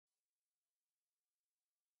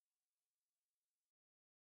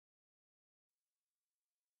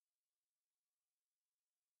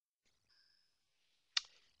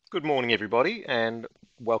Good morning, everybody, and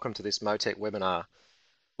welcome to this Motec webinar.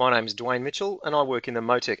 My name is Dwayne Mitchell, and I work in the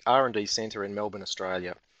Motec R&D Centre in Melbourne,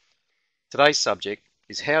 Australia. Today's subject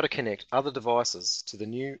is how to connect other devices to the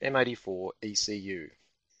new M84 ECU.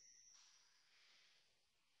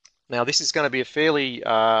 Now, this is going to be a fairly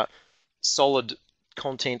solid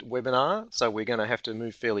content webinar, so we're going to have to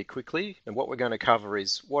move fairly quickly. And what we're going to cover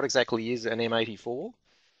is what exactly is an M84,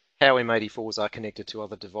 how M84s are connected to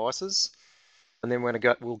other devices, and then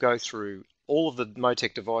we'll go through all of the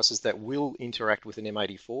Motec devices that will interact with an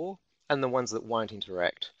M84 and the ones that won't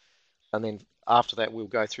interact. And then after that, we'll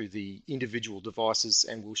go through the individual devices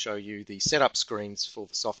and we'll show you the setup screens for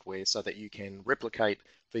the software so that you can replicate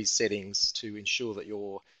these settings to ensure that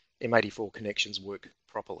your M84 connections work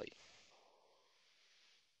properly.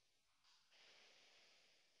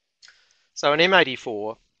 So an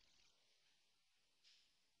M84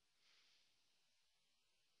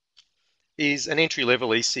 is an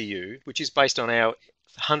entry-level ECU, which is based on our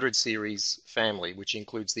 100 series family, which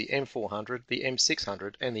includes the M400, the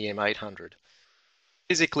M600, and the M800.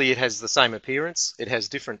 Physically, it has the same appearance, it has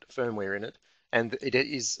different firmware in it, and it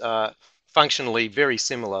is functionally very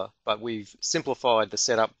similar, but we've simplified the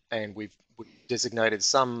setup and we've designated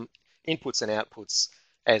some inputs and outputs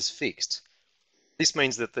as fixed. This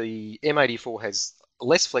means that the M84 has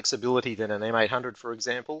less flexibility than an M800, for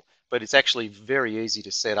example, but it's actually very easy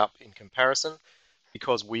to set up in comparison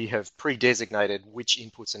because we have pre-designated which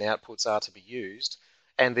inputs and outputs are to be used,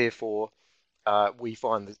 and therefore we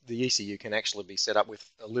find that the ECU can actually be set up with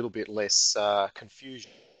a little bit less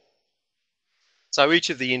confusion. So each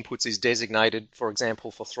of the inputs is designated, for example,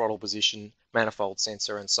 for throttle position, manifold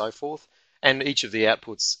sensor, and so forth, and each of the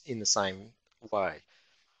outputs in the same way.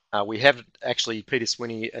 We have actually, Peter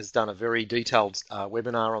Swinney has done a very detailed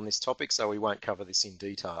webinar on this topic, so we won't cover this in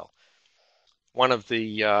detail. One of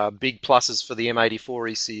the big pluses for the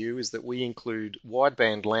M84 ECU is that we include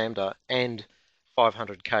wideband lambda and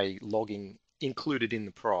 500K logging included in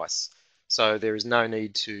the price. So there is no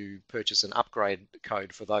need to purchase an upgrade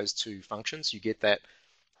code for those two functions. You get that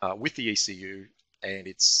with the ECU, and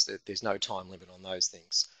there's no time limit on those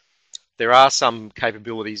things. There are some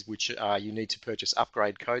capabilities which you need to purchase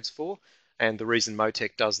upgrade codes for, and the reason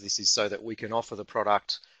Motec does this is so that we can offer the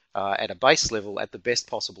product at a base level at the best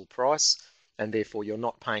possible price, and therefore you're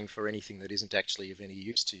not paying for anything that isn't actually of any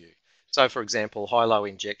use to you. So for example, high-low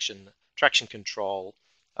injection, traction control,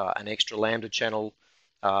 an extra lambda channel,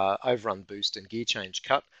 overrun boost and gear change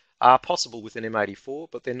cut are possible with an M84,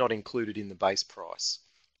 but they're not included in the base price.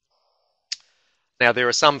 Now, there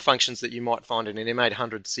are some functions that you might find in an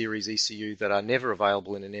M800 series ECU that are never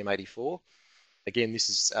available in an M84. Again, this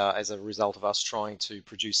is as a result of us trying to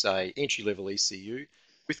produce a entry-level ECU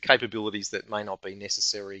with capabilities that may not be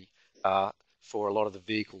necessary for a lot of the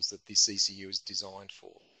vehicles that this ECU is designed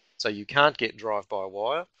for. So you can't get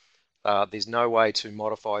drive-by-wire. There's no way to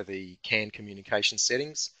modify the CAN communication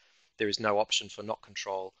settings. There is no option for knock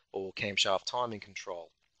control or camshaft timing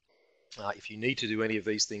control. If you need to do any of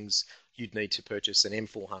these things, you'd need to purchase an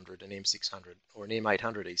M400, an M600, or an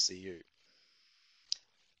M800 ECU.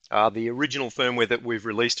 The original firmware that we've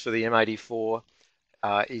released for the M84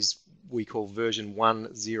 is we call version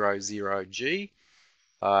 100G.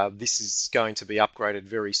 This is going to be upgraded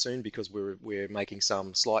very soon because we're making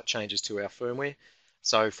some slight changes to our firmware.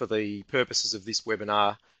 So for the purposes of this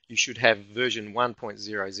webinar, you should have version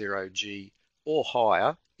 1.00G or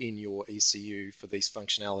higher in your ECU for this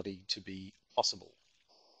functionality to be possible.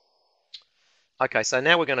 Okay, so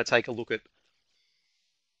now we're going to take a look at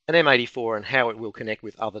an M84 and how it will connect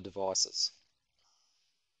with other devices.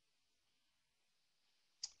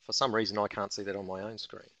 For some reason, I can't see that on my own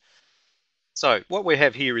screen. So what we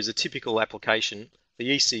have here is a typical application.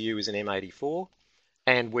 The ECU is an M84,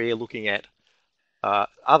 and we're looking at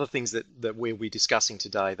other things that we'll be discussing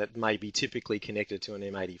today that may be typically connected to an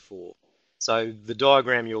M84. So the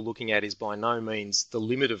diagram you're looking at is by no means the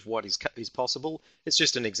limit of what is possible. It's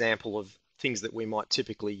just an example of things that we might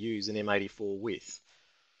typically use an M84 with.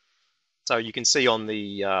 So you can see on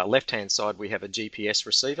the left-hand side we have a GPS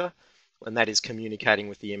receiver, and that is communicating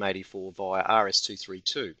with the M84 via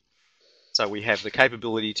RS-232. So we have the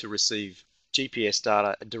capability to receive GPS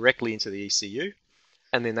data directly into the ECU,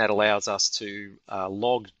 and then that allows us to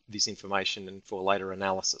log this information for later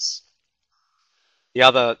analysis. The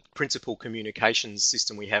other principal communications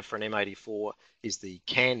system we have for an M84 is the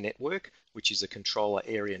CAN network, which is a controller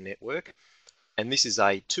area network. And this is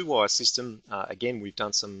a two-wire system. Again, we've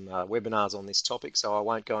done some webinars on this topic, so I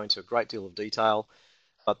won't go into a great deal of detail.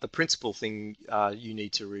 But the principal thing you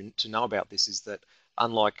need to know about this is that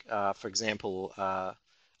unlike, for example,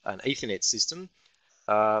 an Ethernet system,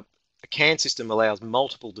 A CAN system allows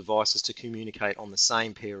multiple devices to communicate on the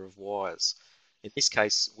same pair of wires. In this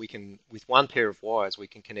case, with one pair of wires, we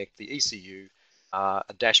can connect the ECU, a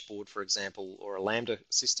dashboard, for example, or a Lambda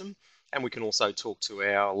system, and we can also talk to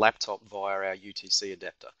our laptop via our UTC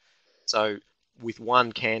adapter. So with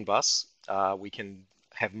one CAN bus, we can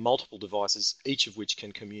have multiple devices, each of which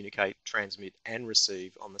can communicate, transmit, and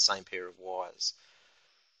receive on the same pair of wires.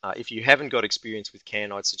 If you haven't got experience with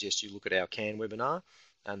CAN, I'd suggest you look at our CAN webinar,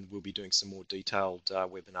 and we'll be doing some more detailed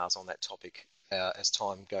webinars on that topic as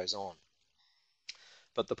time goes on.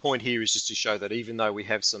 But the point here is just to show that even though we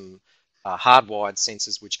have some hardwired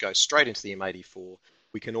sensors which go straight into the M84,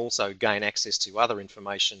 we can also gain access to other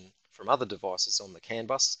information from other devices on the CAN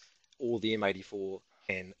bus, or the M84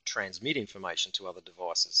 can transmit information to other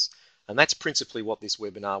devices. And that's principally what this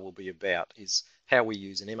webinar will be about, is how we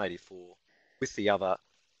use an M84 with the other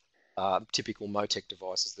typical Motec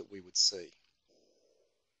devices that we would see.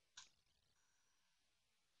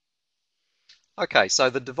 Okay, so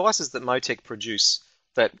the devices that Motec produce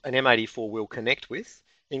that an M84 will connect with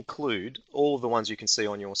include all of the ones you can see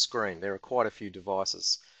on your screen. There are quite a few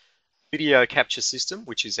devices. Video capture system,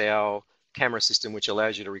 which is our camera system which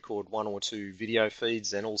allows you to record one or two video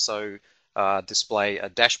feeds and also display a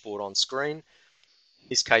dashboard on screen. In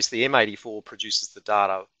this case, the M84 produces the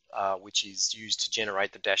data which is used to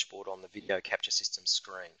generate the dashboard on the video capture system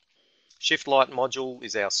screen. Shift light module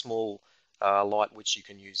is our small light which you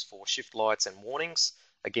can use for shift lights and warnings.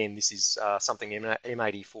 Again, this is something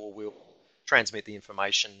M84 will transmit the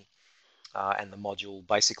information, and the module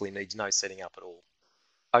basically needs no setting up at all.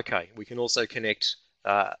 Okay, we can also connect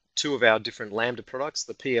two of our different Lambda products,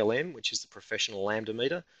 the PLM, which is the professional Lambda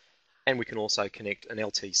meter, and we can also connect an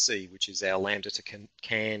LTC, which is our Lambda to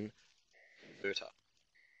CAN converter.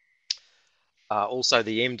 Also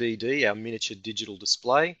the MDD, our miniature digital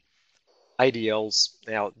display. ADLs,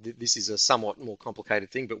 now this is a somewhat more complicated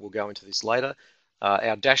thing, but we'll go into this later.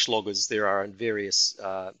 Our dash loggers, there are various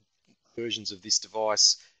versions of this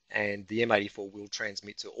device, and the M84 will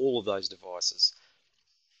transmit to all of those devices.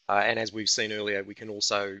 And as we've seen earlier, we can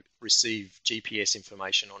also receive GPS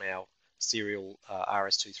information on our serial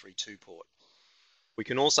RS232 port. We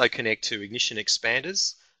can also connect to ignition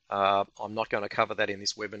expanders. I'm not going to cover that in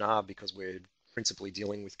this webinar because we're principally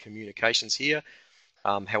dealing with communications here.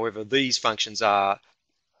 However, these functions are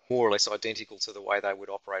more or less identical to the way they would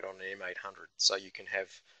operate on an M800. So you can have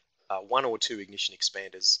one or two ignition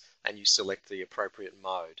expanders and you select the appropriate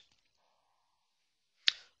mode.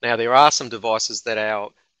 Now there are some devices that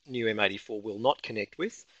our new M84 will not connect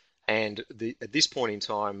with, and at this point in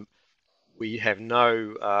time we have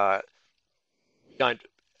don't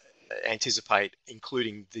anticipate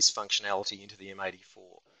including this functionality into the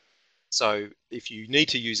M84. So if you need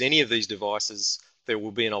to use any of these devices, there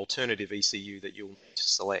will be an alternative ECU that you'll need to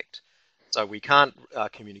select. So we can't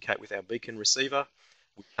communicate with our beacon receiver.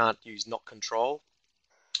 We can't use knock control.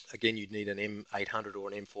 Again, you'd need an M800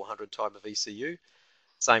 or an M400 type of ECU.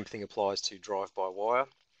 Same thing applies to drive-by-wire.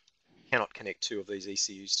 We cannot connect two of these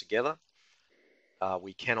ECUs together.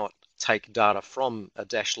 We cannot take data from a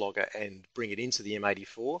dash logger and bring it into the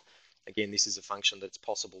M84. Again, this is a function that's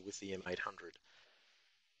possible with the M800.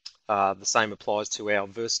 The same applies to our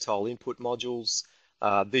versatile input modules.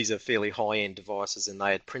 These are fairly high-end devices, and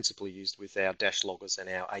they are principally used with our dash loggers and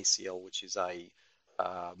our ACL, which is a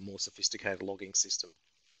more sophisticated logging system.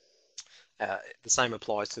 The same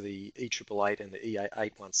applies to the E888 and the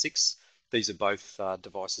E816. These are both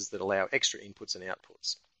devices that allow extra inputs and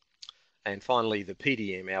outputs. And finally, the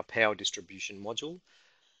PDM, our power distribution module.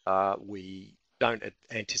 We don't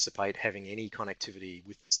anticipate having any connectivity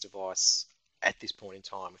with this device at this point in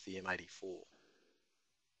time with the M84.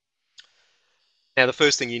 Now, the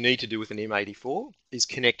first thing you need to do with an M84 is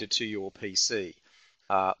connect it to your PC.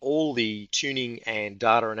 All the tuning and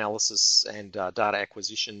data analysis and data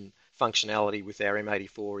acquisition functionality with our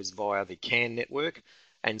M84 is via the CAN network,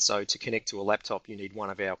 and so to connect to a laptop you need one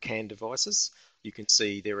of our CAN devices. You can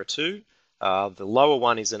see there are two. The lower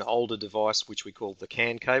one is an older device which we call the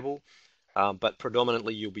CAN cable, but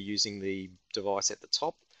predominantly you'll be using the device at the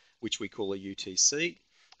top, which we call a UTC,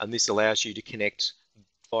 and this allows you to connect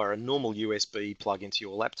via a normal USB plug into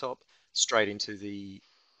your laptop straight into the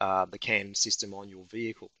CAN system on your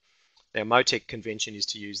vehicle. Now, Motec convention is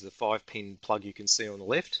to use the 5-pin plug you can see on the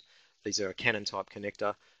left. These are a Canon type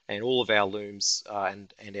connector, and all of our looms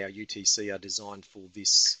and our UTC are designed for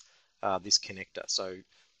this connector. So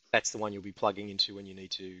that's the one you'll be plugging into when you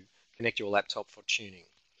need to connect your laptop for tuning.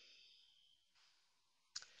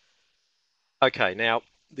 Okay, now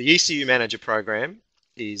the ECU Manager program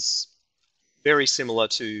is very similar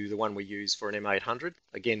to the one we use for an M800.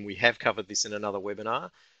 Again, we have covered this in another webinar,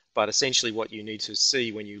 But essentially what you need to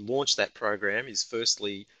see when you launch that program is,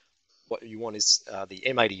 firstly, what you want is the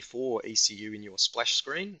M84 ECU in your splash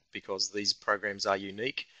screen, because these programs are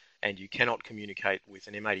unique and you cannot communicate with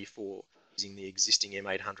an M84 using the existing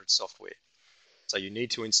M800 software. So you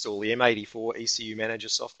need to install the M84 ECU Manager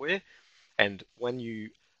software, and when you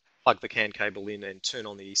plug the CAN cable in and turn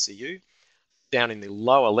on the ECU, down in the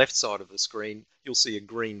lower left side of the screen, you'll see a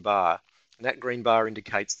green bar. And that green bar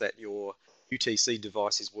indicates that your UTC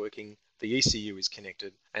device is working, the ECU is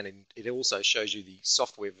connected, and it also shows you the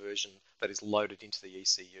software version that is loaded into the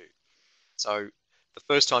ECU. So the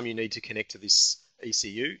first time you need to connect to this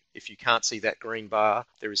ECU, if you can't see that green bar,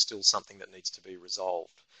 there is still something that needs to be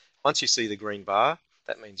resolved. Once you see the green bar,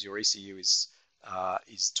 that means your ECU is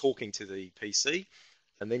talking to the PC,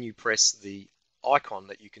 and then you press the icon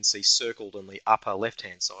that you can see circled on the upper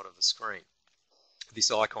left-hand side of the screen.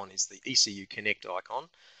 This icon is the ECU Connect icon,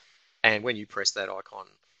 and when you press that icon,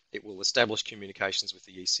 it will establish communications with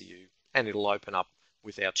the ECU, and it'll open up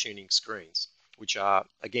with our tuning screens, which are,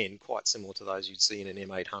 again, quite similar to those you'd see in an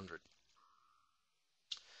M800.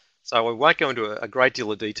 So I won't go into a great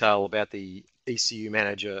deal of detail about the ECU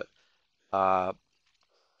Manager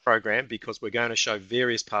program, because we're going to show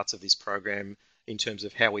various parts of this program in terms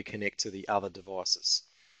of how we connect to the other devices.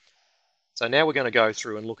 So now we're going to go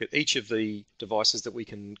through and look at each of the devices that we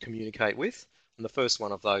can communicate with, and the first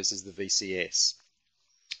one of those is the VCS.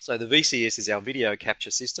 So the VCS is our video capture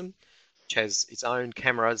system, which has its own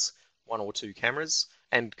cameras, 1 or 2 cameras,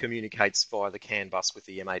 and communicates via the CAN bus with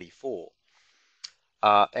the M84.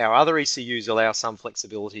 Our other ECUs allow some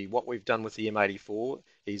flexibility. What we've done with the M84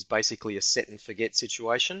 is basically a set and forget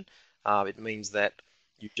situation. It means that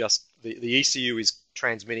the ECU is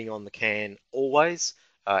transmitting on the CAN always.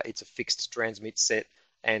 It's a fixed transmit set,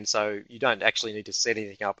 and so you don't actually need to set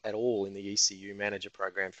anything up at all in the ECU Manager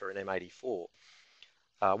program for an M84.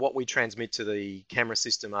 What we transmit to the camera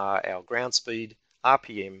system are our ground speed,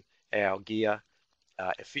 RPM, our gear,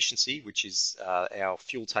 efficiency, which is our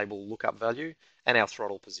fuel table lookup value, and our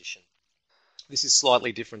throttle position. This is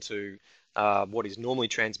slightly different to what is normally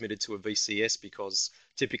transmitted to a VCS, because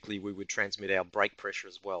typically we would transmit our brake pressure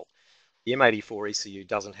as well. The M84 ECU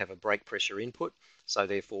doesn't have a brake pressure input, so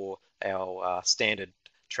therefore our standard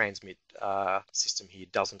transmit system here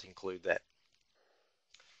doesn't include that.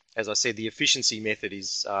 As I said, the efficiency method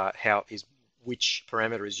is which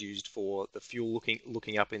parameter is used for the fuel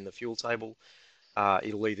looking up in the fuel table.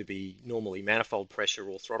 It'll either be normally manifold pressure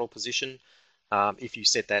or throttle position. If you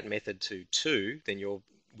set that method to 2, then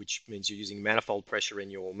which means you're using manifold pressure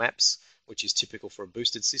in your maps, which is typical for a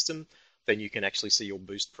boosted system, then you can actually see your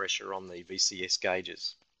boost pressure on the VCS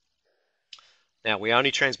gauges. Now, we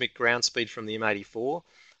only transmit ground speed from the M84.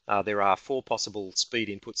 There are 4 possible speed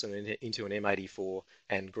inputs into an M84,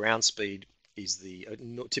 and ground speed is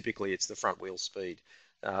typically it's the front wheel speed.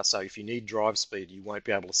 So if you need drive speed, you won't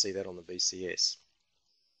be able to see that on the VCS.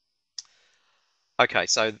 Okay,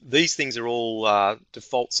 so these things are all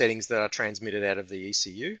default settings that are transmitted out of the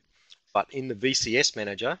ECU, but in the VCS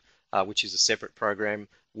Manager, which is a separate program,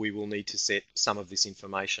 we will need to set some of this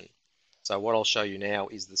information. So what I'll show you now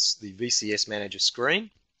is the VCS Manager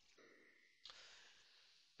screen.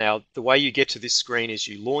 Now, the way you get to this screen is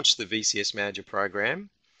you launch the VCS Manager program.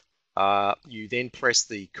 You then press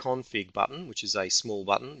the config button, which is a small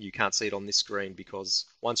button. You can't see it on this screen because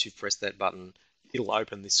once you've pressed that button, it'll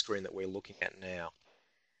open this screen that we're looking at now.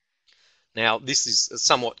 Now, this is a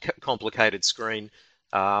somewhat complicated screen,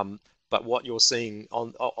 but what you're seeing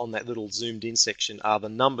on that little zoomed in section are the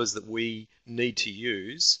numbers that we need to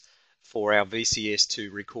use for our VCS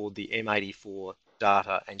to record the M84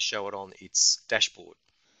 data and show it on its dashboard.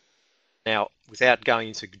 Now, without going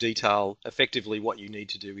into detail, effectively what you need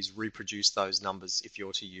to do is reproduce those numbers if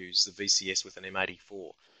you're to use the VCS with an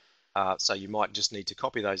M84. So you might just need to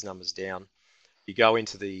copy those numbers down. You go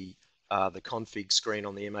into the config screen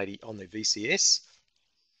on the VCS.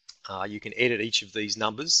 You can edit each of these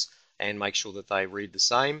numbers and make sure that they read the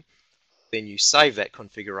same. Then you save that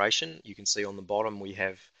configuration. You can see on the bottom we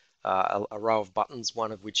have a row of buttons,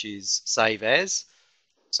 one of which is Save As.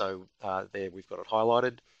 So there we've got it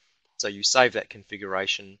highlighted. So you save that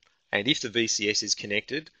configuration, and if the VCS is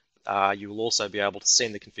connected, you will also be able to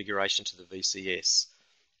send the configuration to the VCS.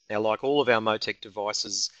 Now, like all of our Motec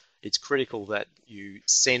devices, it's critical that you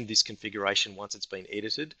send this configuration once it's been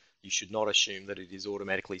edited. You should not assume that it is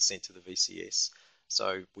automatically sent to the VCS.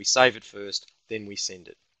 So we save it first, then we send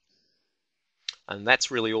it. And that's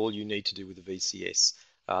really all you need to do with the VCS.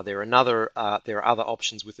 There are other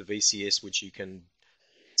options with the VCS which you can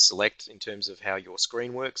select in terms of how your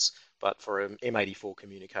screen works, but for an M84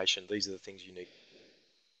 communication, these are the things you need.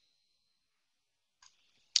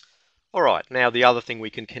 All right, now the other thing we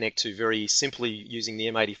can connect to very simply using the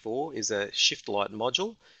M84 is a shift light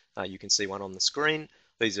module. You can see one on the screen.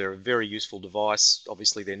 These are a very useful device.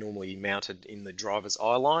 Obviously, they're normally mounted in the driver's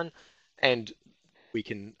eye line, and we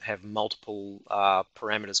can have multiple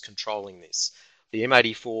parameters controlling this. The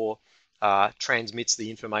M84 transmits the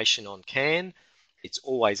information on CAN. It's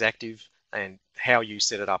always active, and how you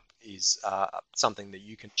set it up is something that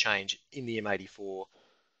you can change in the M84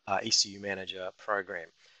 ECU Manager program.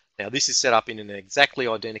 Now, this is set up in an exactly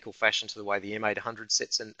identical fashion to the way the M800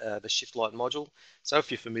 sets the shift light module. So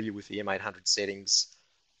if you're familiar with the M800 settings,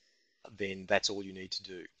 then that's all you need to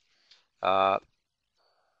do.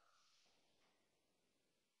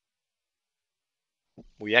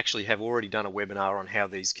 We actually have already done a webinar on how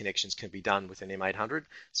these connections can be done with an M800,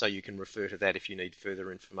 so you can refer to that if you need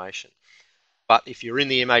further information. But if you're in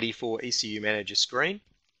the M84 ECU Manager screen,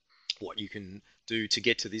 what you can do to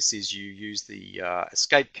get to this is you use the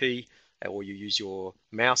escape key, or you use your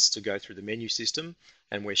mouse to go through the menu system,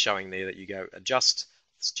 and we're showing there that you go adjust,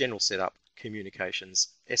 general setup, communications,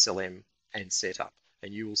 SLM, and setup,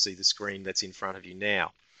 and you will see the screen that's in front of you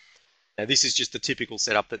now. Now, this is just the typical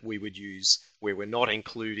setup that we would use where we're not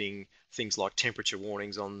including things like temperature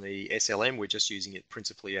warnings on the SLM. We're just using it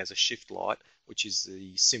principally as a shift light, which is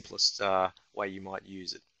the simplest way you might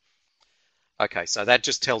use it. Okay, so that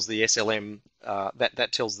just tells the SLM,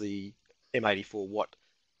 that tells the M84 what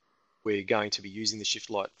we're going to be using the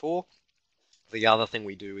shift light for. The other thing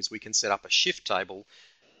we do is we can set up a shift table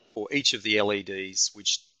for each of the LEDs,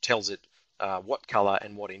 which tells it what color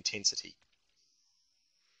and what intensity.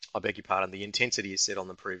 I beg your pardon, the intensity is set on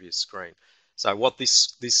the previous screen. So what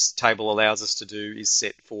this table allows us to do is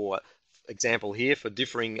set, for example here, for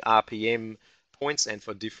differing RPM points and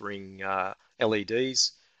for differing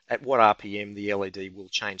LEDs, at what RPM the LED will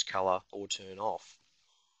change color or turn off.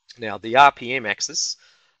 Now, the RPM axis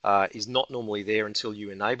is not normally there until you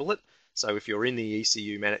enable it. So if you're in the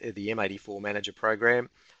the M84 Manager program,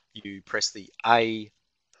 you press the A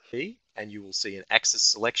key and you will see an axis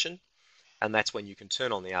selection, and that's when you can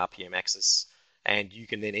turn on the RPM axis, and you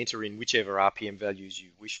can then enter in whichever RPM values you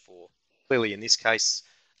wish for. Clearly, in this case,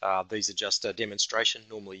 these are just a demonstration.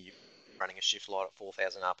 Normally, you're running a shift light at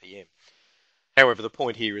 4,000 RPM. However, the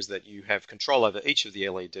point here is that you have control over each of the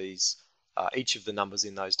LEDs. Each of the numbers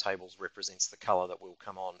in those tables represents the color that will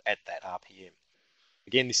come on at that RPM.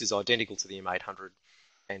 Again, this is identical to the M800,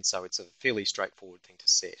 and so it's a fairly straightforward thing to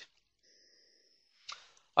set.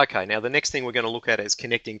 Okay, now the next thing we're going to look at is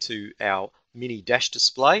connecting to our mini dash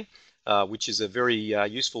display, which is a very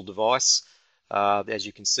useful device. As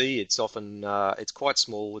you can see, it's often it's quite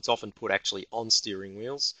small. It's often put actually on steering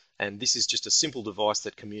wheels, and this is just a simple device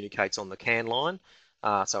that communicates on the CAN line,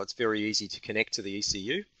 so it's very easy to connect to the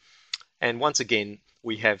ECU. And once again,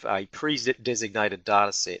 we have a pre-designated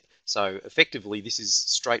data set, so effectively this is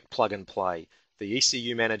straight plug and play. The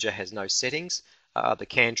ECU Manager has no settings. The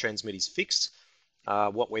CAN transmit is fixed.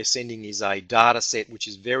 What we're sending is a data set which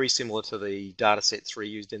is very similar to the data set 3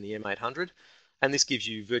 used in the M800, and this gives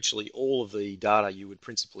you virtually all of the data you would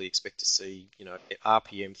principally expect to see, you know,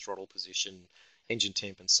 RPM, throttle position, engine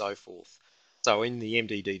temp, and so forth. So in the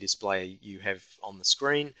MDD display you have on the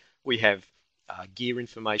screen, we have gear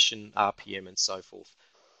information, RPM, and so forth.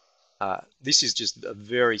 This is just a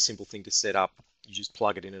very simple thing to set up. You just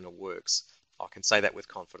plug it in and it works. I can say that with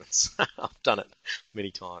confidence. I've done it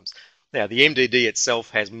many times. Now, the MDD itself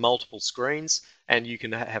has multiple screens, and you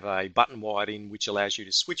can have a button wired in which allows you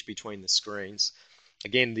to switch between the screens.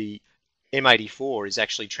 Again, the M84 is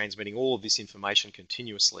actually transmitting all of this information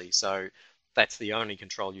continuously, so that's the only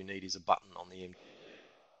control you need is a button on the MDD.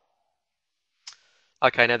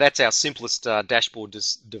 Okay, now that's our simplest dashboard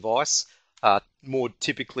device. More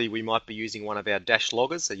typically, we might be using one of our dash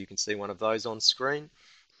loggers, so you can see one of those on screen.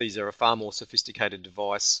 These are a far more sophisticated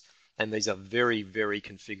device, and these are very, very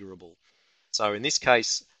configurable. So in this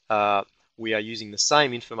case, we are using the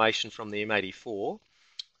same information from the M84,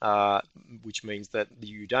 which means that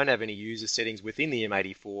you don't have any user settings within the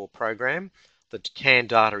M84 program. The CAN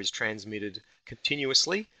data is transmitted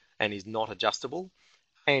continuously and is not adjustable,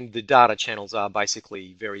 and the data channels are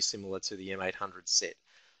basically very similar to the M800 set.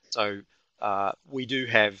 So we do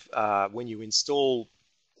have, when you install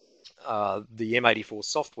the M84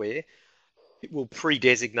 software, it will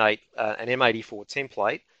pre-designate an M84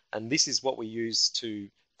 template, and this is what we use to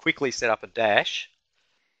quickly set up a dash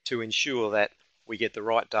to ensure that we get the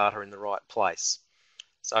right data in the right place.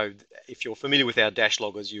 So if you're familiar with our dash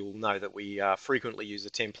loggers, you'll know that we frequently use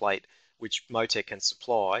a template which Motec can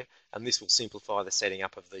supply, and this will simplify the setting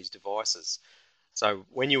up of these devices. So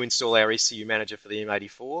when you install our ECU Manager for the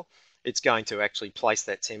M84, it's going to actually place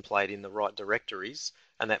that template in the right directories,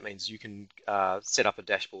 and that means you can set up a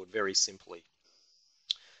dashboard very simply.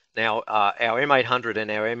 Now, our M800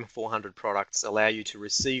 and our M400 products allow you to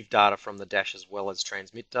receive data from the dash as well as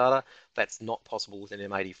transmit data. That's not possible with an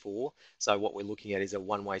M84. So what we're looking at is a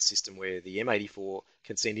one-way system where the M84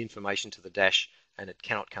 can send information to the dash, and it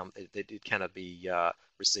cannot be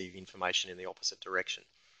receive information in the opposite direction.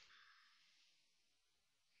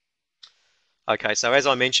 Okay, so as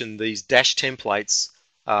I mentioned, these dash templates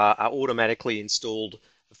are automatically installed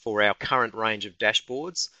for our current range of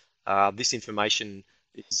dashboards. This information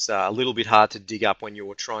is a little bit hard to dig up when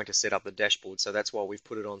you're trying to set up the dashboard, so that's why we've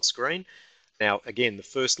put it on screen. Now, again, the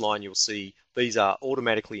first line you'll see, these are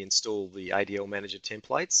automatically installed, the ADL Manager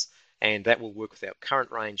templates, and that will work with our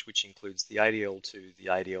current range, which includes the ADL2, the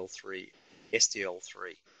ADL3,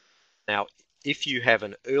 SDL3. Now, if you have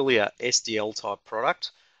an earlier SDL type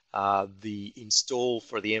product, the install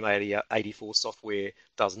for the M84 software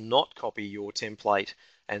does not copy your template,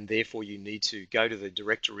 and therefore you need to go to the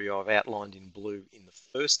directory I've outlined in blue in the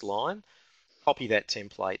first line, copy that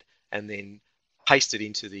template, and then paste it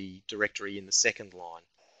into the directory in the second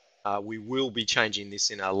line. We will be changing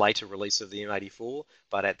this in a later release of the M84,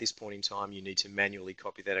 but at this point in time you need to manually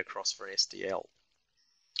copy that across for an SDL.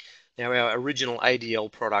 Now, our original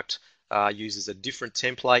ADL product uses a different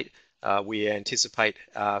template. We anticipate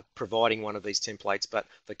providing one of these templates, but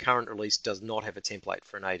the current release does not have a template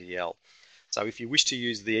for an ADL. So if you wish to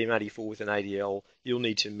use the M84 with an ADL, you'll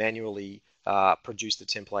need to manually produce the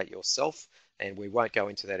template yourself, and we won't go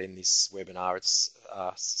into that in this webinar. It's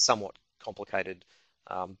somewhat complicated,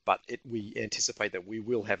 but we anticipate that we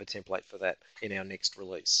will have a template for that in our next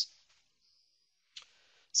release.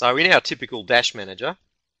 So in our typical dash manager,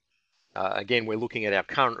 again, we're looking at our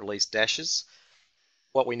current release dashes.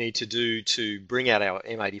 What we need to do to bring out our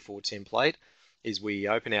M84 template is we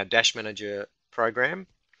open our Dash Manager program.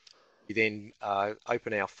 We then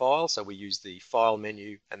open our file, so we use the File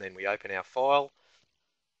menu, and then we open our file.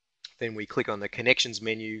 Then we click on the Connections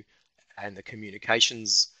menu and the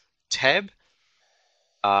Communications tab,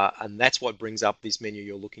 and that's what brings up this menu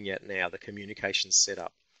you're looking at now, the Communications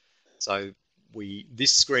Setup. So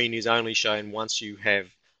this screen is only shown once you have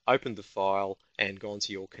opened the file and gone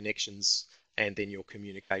to your Connections and then your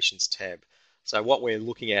Communications tab. So what we're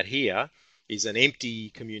looking at here is an empty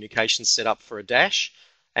communications setup for a dash,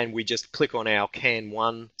 and we just click on our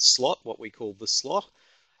CAN1 slot, what we call the slot,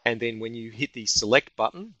 and then when you hit the select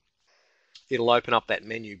button, it'll open up that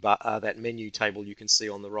menu table you can see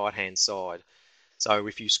on the right hand side. So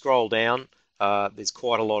if you scroll down, there's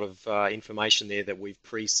quite a lot of information there that we've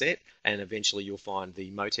preset, and eventually you'll find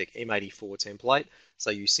the Motec M84 template.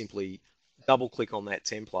 So you simply double click on that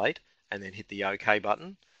template and then hit the OK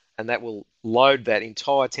button, and that will load that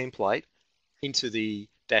entire template into the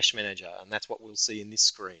Dash Manager, and that's what we'll see in this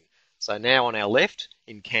screen. So now on our left,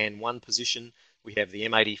 in CAN1 position, we have the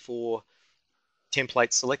M84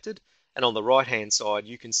 template selected, and on the right hand side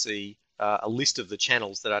you can see a list of the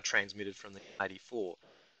channels that are transmitted from the M84. In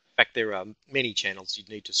fact, there are many channels. You'd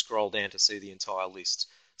need to scroll down to see the entire list.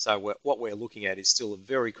 So what we're looking at is still a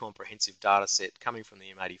very comprehensive data set coming from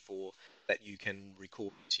the M84 that you can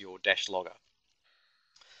record to your dash logger.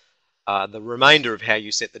 The remainder of how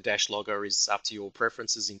you set the dash logger is up to your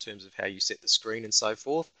preferences in terms of how you set the screen and so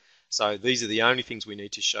forth. So these are the only things we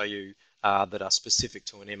need to show you that are specific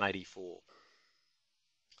to an M84.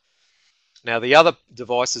 Now, the other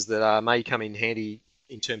devices that may come in handy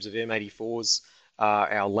in terms of M84s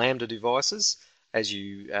are our Lambda devices. As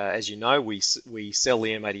you know, we sell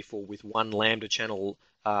the M84 with one Lambda channel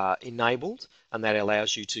enabled, and that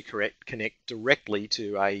allows you to connect directly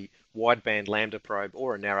to a wideband Lambda probe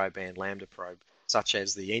or a narrowband Lambda probe, such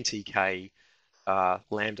as the NTK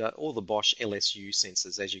Lambda or the Bosch LSU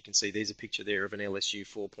sensors. As you can see, there's a picture there of an LSU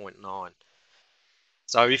 4.9.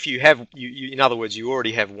 So if you have, in other words, you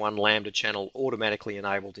already have one Lambda channel automatically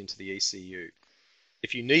enabled into the ECU.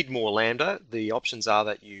 If you need more Lambda, the options are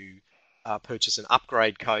that you purchase an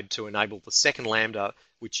upgrade code to enable the second Lambda,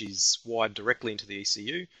 which is wired directly into the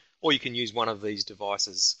ECU, or you can use one of these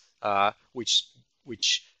devices, which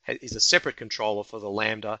is a separate controller for the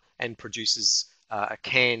Lambda and produces a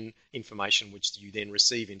CAN information which you then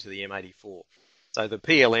receive into the M84. So the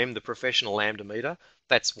PLM, the Professional Lambda Meter,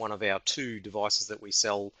 that's one of our two devices that we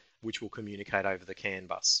sell which will communicate over the CAN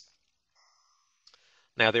bus.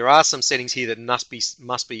 Now, there are some settings here that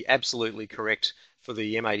must be absolutely correct for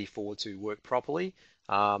the M84 to work properly.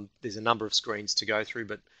 There's a number of screens to go through,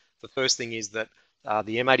 but the first thing is that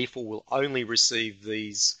the M84 will only receive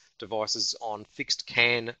these devices on fixed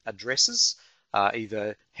CAN addresses,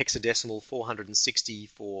 either hexadecimal 460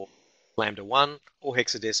 for Lambda 1 or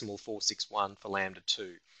hexadecimal 461 for Lambda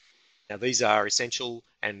 2. Now these are essential,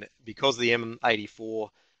 and because the M84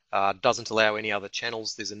 doesn't allow any other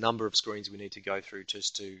channels, there's a number of screens we need to go through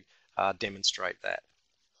just to demonstrate that.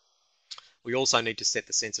 We also need to set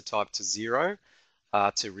the sensor type to 0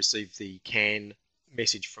 to receive the CAN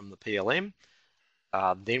message from the PLM.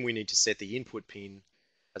 Then we need to set the input pin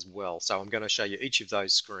as well. So I'm going to show you each of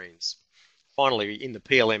those screens. Finally, in the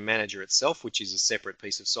PLM manager itself, which is a separate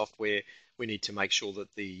piece of software, we need to make sure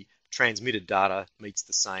that the transmitted data meets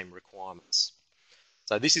the same requirements.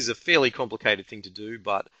 So this is a fairly complicated thing to do,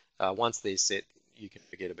 but once they're set, you can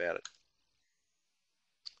forget about it.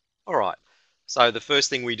 All right, so the first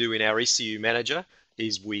thing we do in our ECU manager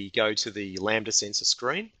is we go to the Lambda sensor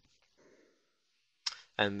screen,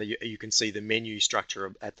 and you can see the menu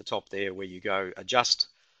structure at the top there where you go adjust,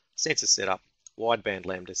 sensor setup, wideband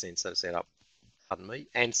Lambda sensor setup, pardon me,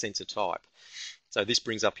 and sensor type. So this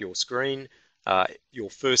brings up your screen.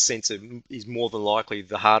 Your first sensor is more than likely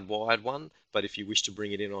the hardwired one, but if you wish to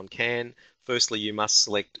bring it in on CAN, firstly you must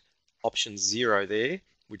select option 0 there,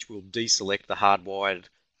 which will deselect the hardwired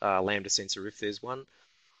Lambda sensor if there's one.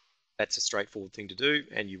 That's a straightforward thing to do,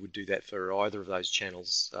 and you would do that for either of those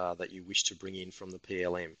channels that you wish to bring in from the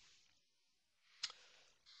PLM.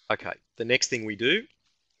 Okay, the next thing we do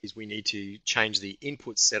is we need to change the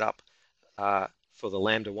input setup for the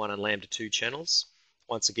Lambda 1 and Lambda 2 channels.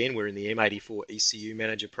 Once again, we're in the M84 ECU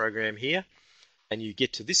Manager program here, and you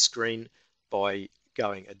get to this screen by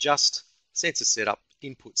going Adjust, Sensor Setup,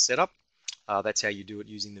 Input Setup. That's how you do it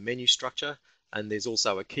using the menu structure, and there's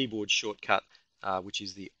also a keyboard shortcut which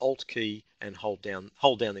is the Alt key, and hold down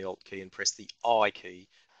the Alt key and press the I key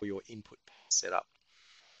for your input setup.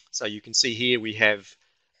 So you can see here we have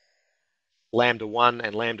Lambda 1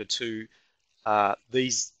 and Lambda 2.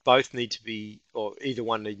 These both need to be, or either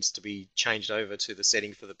one needs to be changed over to the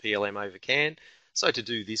setting for the PLM over CAN. So to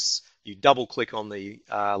do this, you double click on the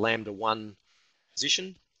Lambda 1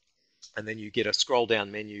 position, and then you get a scroll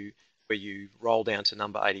down menu where you roll down to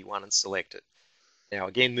number 81 and select it. Now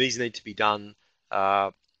again, these need to be done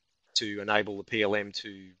to enable the PLM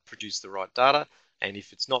to produce the right data, and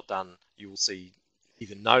if it's not done, you will see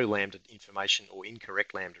either no Lambda information or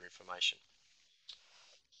incorrect Lambda information.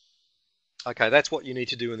 Okay, that's what you need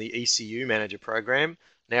to do in the ECU Manager program.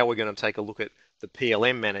 Now we're going to take a look at the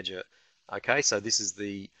PLM Manager. Okay, so this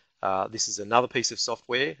is another piece of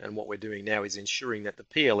software, and what we're doing now is ensuring that the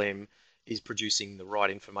PLM is producing the right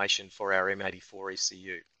information for our M84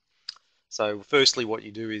 ECU. So firstly, what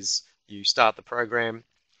you do is you start the program,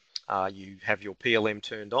 you have your PLM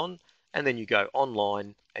turned on, and then you go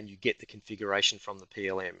online and you get the configuration from the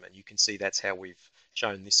PLM, and you can see that's how we've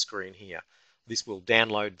shown this screen here. This will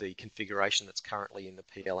download the configuration that's currently in the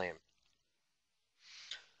PLM.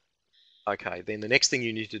 Okay, then the next thing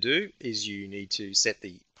you need to do is you need to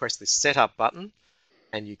press the setup button,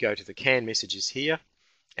 and you go to the CAN messages here,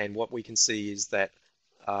 and what we can see is that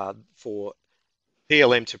for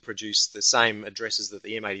PLM to produce the same addresses that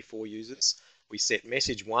the M84 uses, we set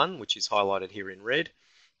message 1, which is highlighted here in red.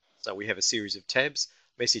 So we have a series of tabs.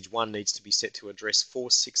 Message 1 needs to be set to address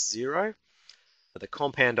 460. The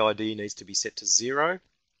compound ID needs to be set to 0,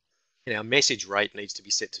 and our message rate needs to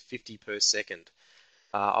be set to 50 per second.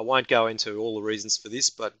 I won't go into all the reasons for this,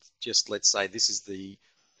 but just let's say this is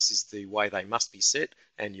the way they must be set,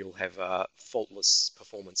 and you'll have faultless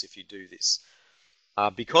performance if you do this.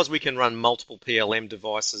 Because we can run multiple PLM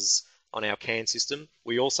devices on our CAN system,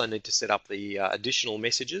 we also need to set up the additional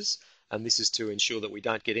messages, and this is to ensure that we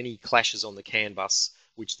don't get any clashes on the CAN bus,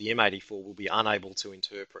 which the M84 will be unable to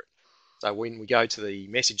interpret. So when we go to the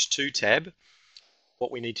Message 2 tab,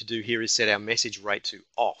 what we need to do here is set our message rate to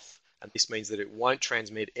off, and this means that it won't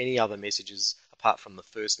transmit any other messages apart from the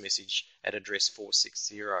first message at address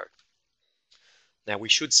 460. Now we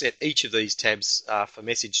should set each of these tabs for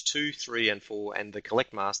message 2, 3 and 4, and the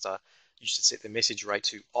collect master, you should set the message rate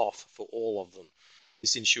to off for all of them.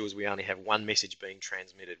 This ensures we only have one message being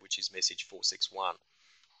transmitted, which is message 461.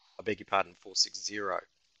 I beg your pardon, 460.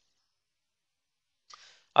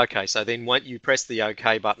 Okay, so then once you press the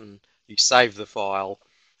OK button, you save the file,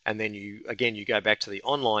 and then you go back to the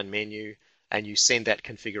online menu and you send that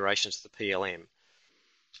configuration to the PLM.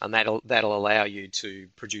 And that'll allow you to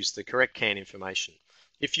produce the correct CAN information.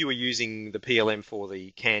 If you were using the PLM for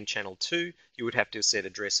the CAN channel 2, you would have to set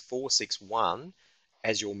address 461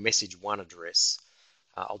 as your message 1 address.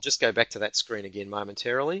 I'll just go back to that screen again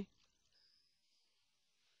momentarily.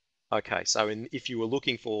 Okay, so if you were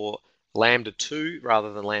looking for Lambda 2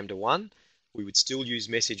 rather than Lambda 1, we would still use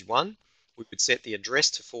message 1. We would set the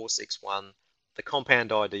address to 461, the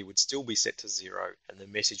compound ID would still be set to 0, and the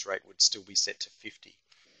message rate would still be set to 50.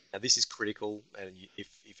 Now this is critical, and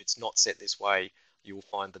if it's not set this way, you will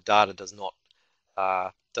find the data does not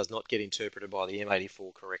get interpreted by the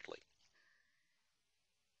M84 correctly.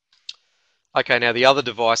 Okay, now the other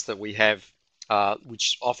device that we have,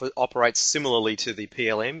 which operates similarly to the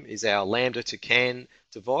PLM, is our lambda to CAN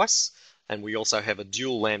device, and we also have a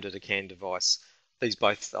dual lambda to CAN device. These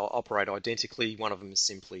both operate identically. One of them is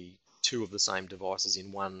simply two of the same devices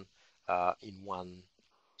in one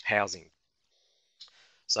housing.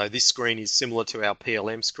 So this screen is similar to our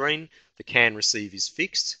PLM screen. The CAN receive is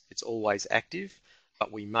fixed. It's always active,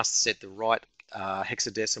 but we must set the right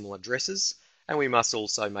hexadecimal addresses, and we must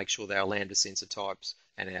also make sure that our lambda sensor types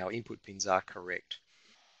and our input pins are correct.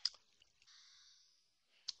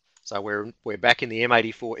 So we're back in the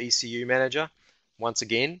M84 ECU manager. Once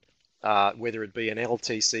again, whether it be an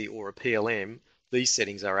LTC or a PLM, these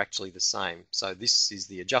settings are actually the same. So this is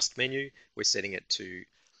the adjust menu. We're setting it to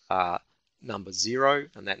number 0,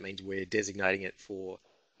 and that means we're designating it for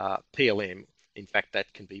PLM. In fact,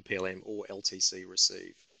 that can be PLM or LTC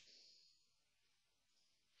receive.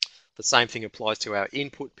 The same thing applies to our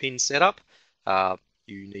input pin setup.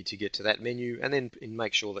 You need to get to that menu and then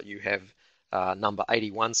make sure that you have number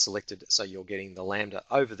 81 selected, so you're getting the lambda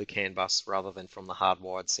over the CAN bus rather than from the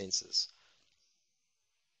hardwired sensors.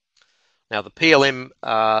 Now the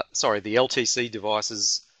the LTC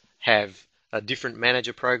devices have a different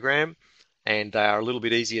manager program, and they are a little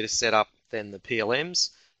bit easier to set up than the PLMs.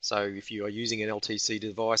 So if you are using an LTC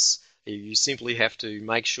device, you simply have to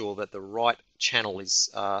make sure that the right channel is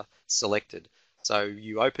selected. So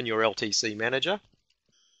you open your LTC manager,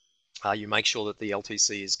 you make sure that the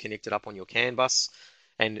LTC is connected up on your CAN bus,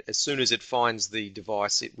 and as soon as it finds the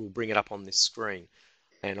device, it will bring it up on this screen.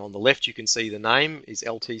 And on the left you can see the name is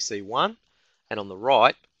LTC1, and on the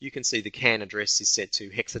right you can see the CAN address is set to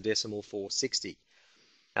hexadecimal 460.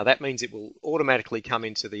 Now that means it will automatically come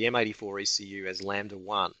into the M84 ECU as lambda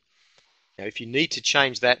 1. Now if you need to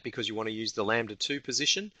change that because you want to use the lambda 2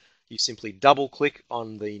 position, you simply double click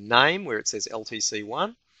on the name where it says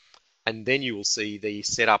LTC1, and then you will see the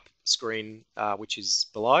setup screen which is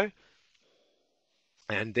below,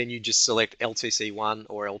 and then you just select LTC1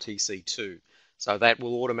 or LTC2. So that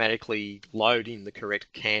will automatically load in the correct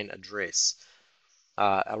CAN address.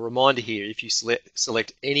 A reminder here, if you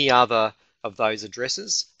select any other of those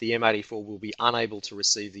addresses, the M84 will be unable to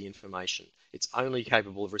receive the information. It's only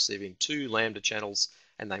capable of receiving 2 lambda channels,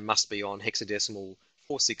 and they must be on hexadecimal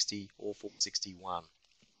 460 or 461.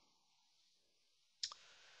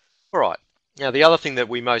 All right, now the other thing that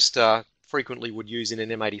we most frequently would use in an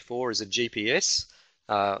M84 is a GPS.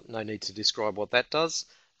 No need to describe what that does.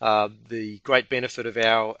 The great benefit of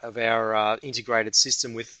our integrated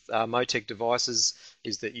system with Motec devices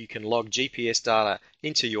is that you can log GPS data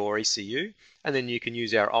into your ECU, and then you can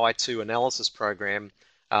use our I2 analysis program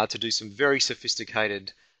to do some very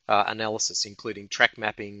sophisticated analysis, including track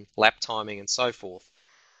mapping, lap timing, and so forth.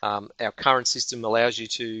 Our current system allows you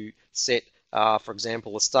to set, for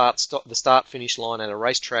example, the start-finish line at a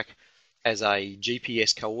racetrack as a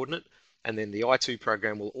GPS coordinate, and then the I2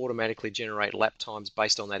 program will automatically generate lap times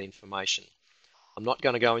based on that information. I'm not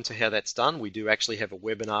going to go into how that's done. We do actually have a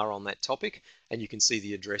webinar on that topic, and you can see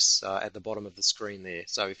the address at the bottom of the screen there.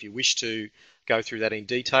 So if you wish to go through that in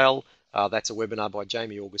detail, that's a webinar by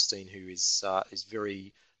Jamie Augustine, who is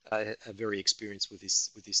very experienced with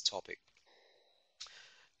this topic.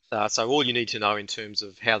 So all you need to know in terms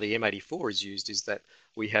of how the M84 is used is that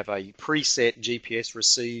we have a preset GPS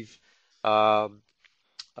receive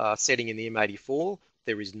setting in the M84.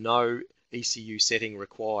 There is no ECU setting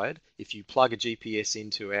required. If you plug a GPS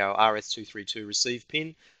into our RS232 receive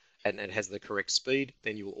pin and it has the correct speed,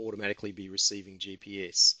 then you will automatically be receiving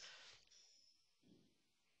GPS.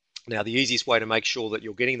 Now the easiest way to make sure that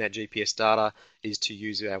you're getting that GPS data is to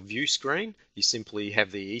use our view screen. You simply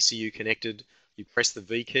have the ECU connected, you press the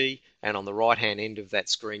V key, and on the right hand end of that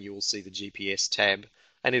screen you will see the GPS tab,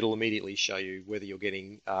 and it'll immediately show you whether you're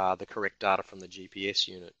getting the correct data from the GPS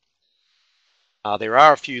unit. There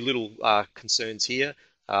are a few little concerns here.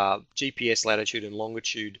 GPS latitude and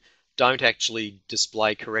longitude don't actually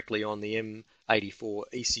display correctly on the M84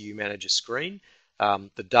 ECU manager screen.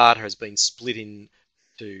 The data has been split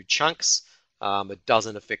into chunks. It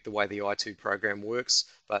doesn't affect the way the I2 program works,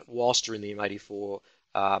 but whilst you're in the M84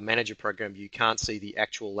 manager program, you can't see the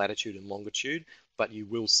actual latitude and longitude, but you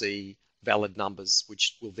will see valid numbers,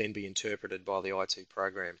 which will then be interpreted by the I2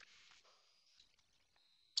 program.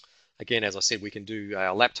 Again, as I said, we can do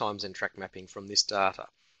our lap times and track mapping from this data.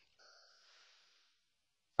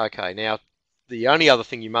 Okay, now the only other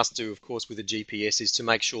thing you must do, of course, with a GPS is to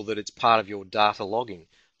make sure that it's part of your data logging,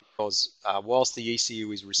 because whilst the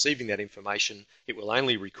ECU is receiving that information, it will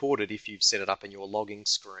only record it if you've set it up in your logging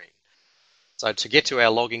screen. So to get to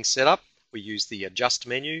our logging setup, we use the Adjust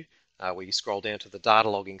menu. We scroll down to the data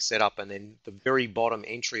logging setup, and then the very bottom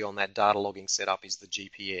entry on that data logging setup is the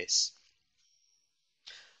GPS.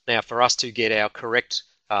 Now, for us to get our correct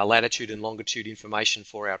latitude and longitude information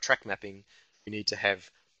for our track mapping, we need to have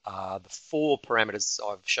the 4 parameters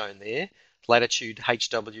I've shown there: latitude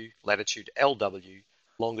HW, latitude LW,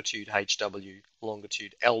 longitude HW,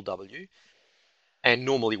 longitude LW. And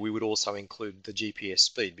normally we would also include the GPS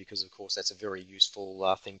speed because, of course, that's a very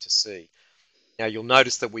useful thing to see. Now you'll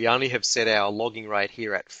notice that we only have set our logging rate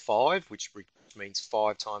here at 5, which means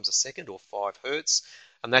 5 times a second or 5 hertz,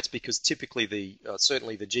 and that's because typically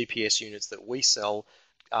certainly the GPS units that we sell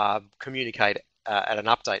communicate at an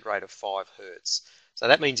update rate of 5 hertz. So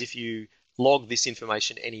that means if you log this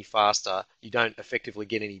information any faster, you don't effectively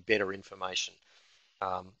get any better information.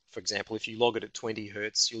 For example, if you log it at 20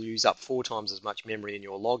 hertz, you'll use up 4 times as much memory in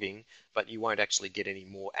your logging, but you won't actually get any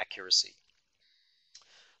more accuracy.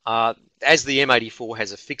 As the M84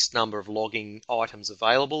 has a fixed number of logging items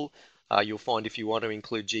available, you'll find if you want to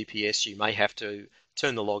include GPS, you may have to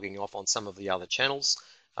turn the logging off on some of the other channels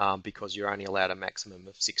because you're only allowed a maximum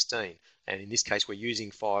of 16. And in this case, we're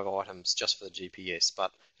using 5 items just for the GPS,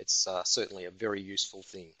 but it's certainly a very useful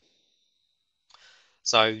thing.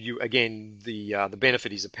 So again, the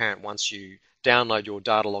benefit is apparent once you download your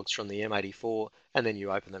data logs from the M84 and then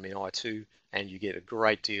you open them in i2, and you get a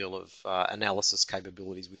great deal of analysis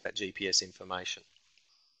capabilities with that GPS information.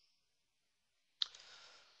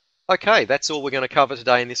 Okay, that's all we're going to cover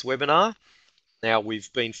today in this webinar. Now,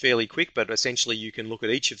 we've been fairly quick, but essentially you can look at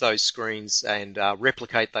each of those screens and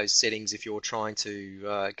replicate those settings if you're trying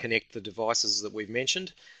to connect the devices that we've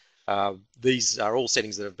mentioned. These are all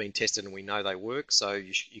settings that have been tested and we know they work, so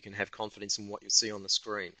you can have confidence in what you see on the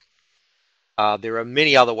screen. There are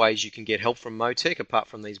many other ways you can get help from Motec apart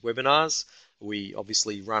from these webinars. We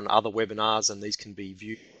obviously run other webinars and these can be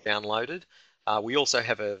viewed and downloaded. We also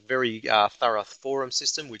have a very thorough forum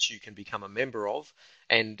system which you can become a member of,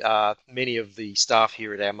 and many of the staff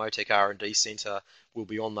here at our Motec R&D Centre will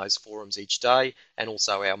be on those forums each day, and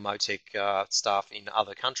also our Motec staff in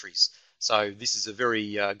other countries. So this is a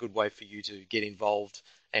very good way for you to get involved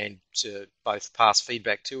and to both pass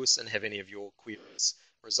feedback to us and have any of your queries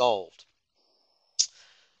resolved.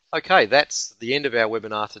 Okay, that's the end of our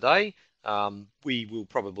webinar today. We will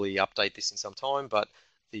probably update this in some time, but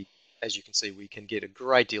as you can see, we can get a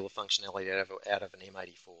great deal of functionality out of an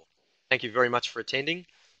M84. Thank you very much for attending,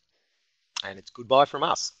 and it's goodbye from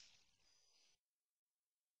us.